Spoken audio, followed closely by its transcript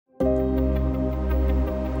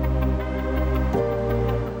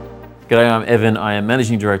G'day, I'm Evan. I am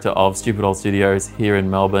Managing Director of Stupid Old Studios here in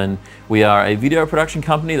Melbourne. We are a video production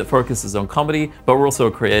company that focuses on comedy, but we're also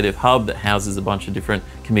a creative hub that houses a bunch of different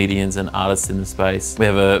comedians and artists in the space. We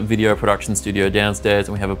have a video production studio downstairs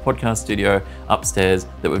and we have a podcast studio upstairs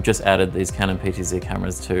that we've just added these Canon PTZ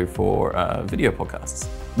cameras to for video podcasts.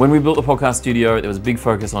 When we built the podcast studio, there was a big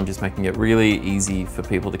focus on just making it really easy for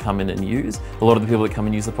people to come in and use. A lot of the people that come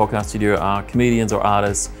and use the podcast studio are comedians or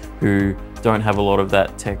artists who don't have a lot of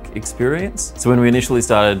that tech experience. So when we initially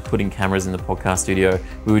started putting cameras in the podcast studio,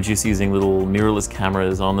 we were just using little mirrorless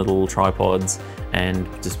cameras on little tripods and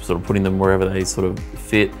just sort of putting them wherever they sort of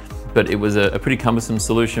fit. But it was a pretty cumbersome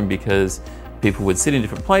solution because people would sit in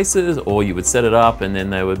different places, or you would set it up and then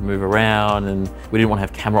they would move around, and we didn't want to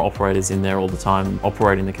have camera operators in there all the time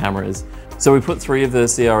operating the cameras. So we put 3 of the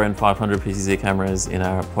CR-N500 PTZ cameras in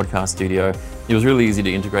our podcast studio. It was really easy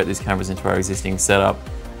to integrate these cameras into our existing setup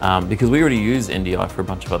because we already use NDI for a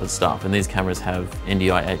bunch of other stuff, and these cameras have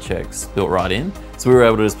NDI HX built right in. So we were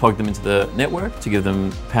able to just plug them into the network to give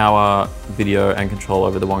them power, video and control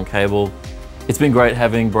over the one cable. It's been great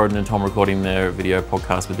having Broden and Tom recording their video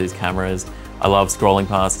podcast with these cameras. I love scrolling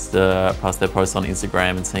past their posts on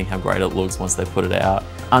Instagram and seeing how great it looks once they put it out.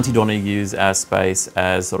 Aunty Donna use our space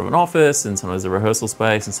as sort of an office and sometimes a rehearsal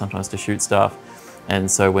space and sometimes to shoot stuff. And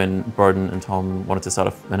so when Broden and Tom wanted to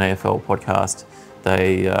start an AFL podcast,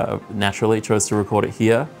 they naturally chose to record it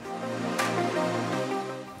here.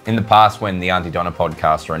 In the past, when the Aunty Donna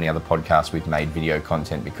podcast or any other podcast, we've made video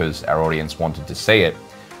content because our audience wanted to see it,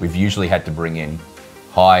 we've usually had to bring in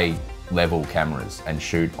high level cameras and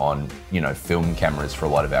shoot on, film cameras for a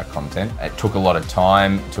lot of our content. It took a lot of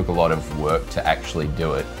time, it took a lot of work to actually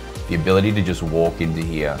do it. The ability to just walk into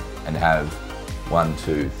here and have 1,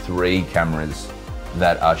 2, 3 cameras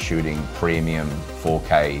that are shooting premium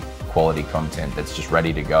 4K quality content that's just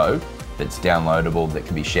ready to go, that's downloadable, that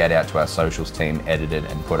can be shared out to our socials team, edited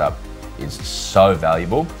and put up, is so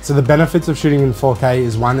valuable. So the benefits of shooting in 4K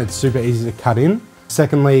is, 1, it's super easy to cut in.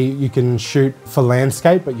 Secondly, you can shoot for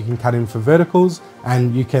landscape, but you can cut in for verticals,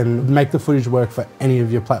 and you can make the footage work for any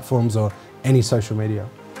of your platforms or any social media.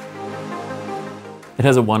 It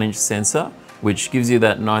has a 1-inch sensor, which gives you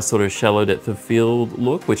that nice sort of shallow depth of field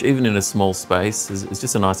look, which even in a small space is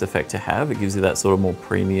just a nice effect to have. It gives you that sort of more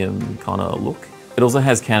premium kind of look. It also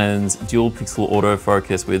has Canon's dual pixel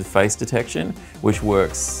autofocus with face detection, which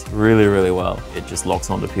works really, really well. It just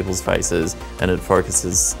locks onto people's faces and it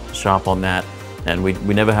focuses sharp on that. And we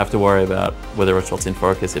never have to worry about whether a shot's in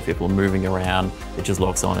focus. If people are moving around, it just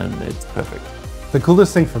locks on and it's perfect. The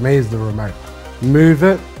coolest thing for me is the remote. Move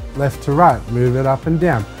it left to right, move it up and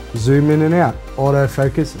down, zoom in and out,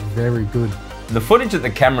 autofocus, very good. The footage that the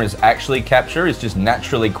cameras actually capture is just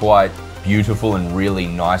naturally quite beautiful and really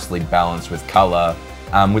nicely balanced with color.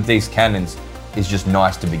 With these Canons, it's just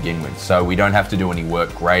nice to begin with, so we don't have to do any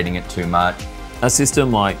work grading it too much. A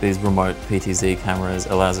system like these remote PTZ cameras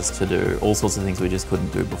allows us to do all sorts of things we just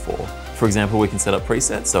couldn't do before. For example, we can set up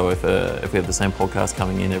presets, so if we have the same podcast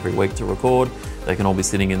coming in every week to record, they can all be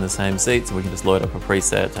sitting in the same seats, and we can just load up a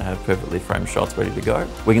preset to have perfectly framed shots ready to go.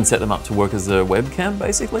 We can set them up to work as a webcam,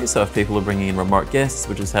 basically, so if people are bringing in remote guests,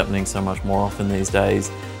 which is happening so much more often these days,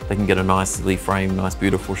 they can get a nicely framed, nice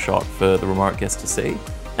beautiful shot for the remote guest to see.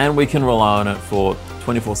 And we can rely on it for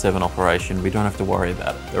 24/7 operation. We don't have to worry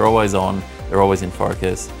about it. They're always on, they're always in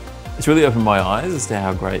focus. It's really opened my eyes as to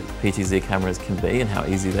how great PTZ cameras can be and how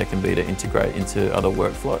easy they can be to integrate into other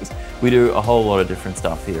workflows. We do a whole lot of different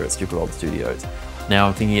stuff here at Stupid Old Studios. Now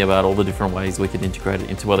I'm thinking about all the different ways we could integrate it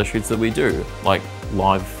into other shoots that we do, like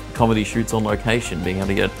live comedy shoots on location. Being able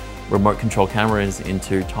to get remote control cameras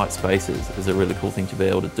into tight spaces is a really cool thing to be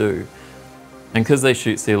able to do. And because they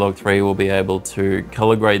shoot C-Log 3, we'll be able to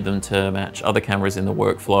color grade them to match other cameras in the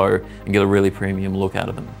workflow and get a really premium look out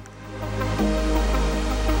of them.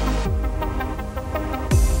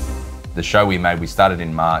 The show we made, we started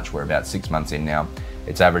in March, we're about 6 months in now.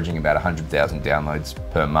 It's averaging about 100,000 downloads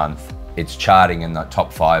per month. It's charting in the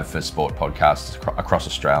top 5 for sport podcasts across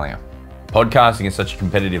Australia. Podcasting is such a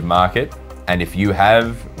competitive market, and if you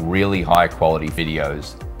have really high quality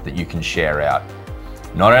videos that you can share out,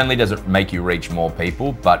 not only does it make you reach more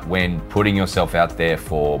people, but when putting yourself out there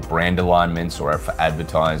for brand alignments or for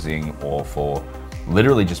advertising or for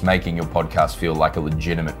literally just making your podcast feel like a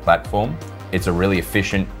legitimate platform, it's a really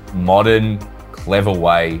efficient, modern, clever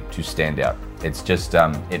way to stand out. It's just,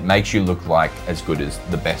 it makes you look like as good as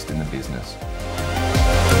the best in the business.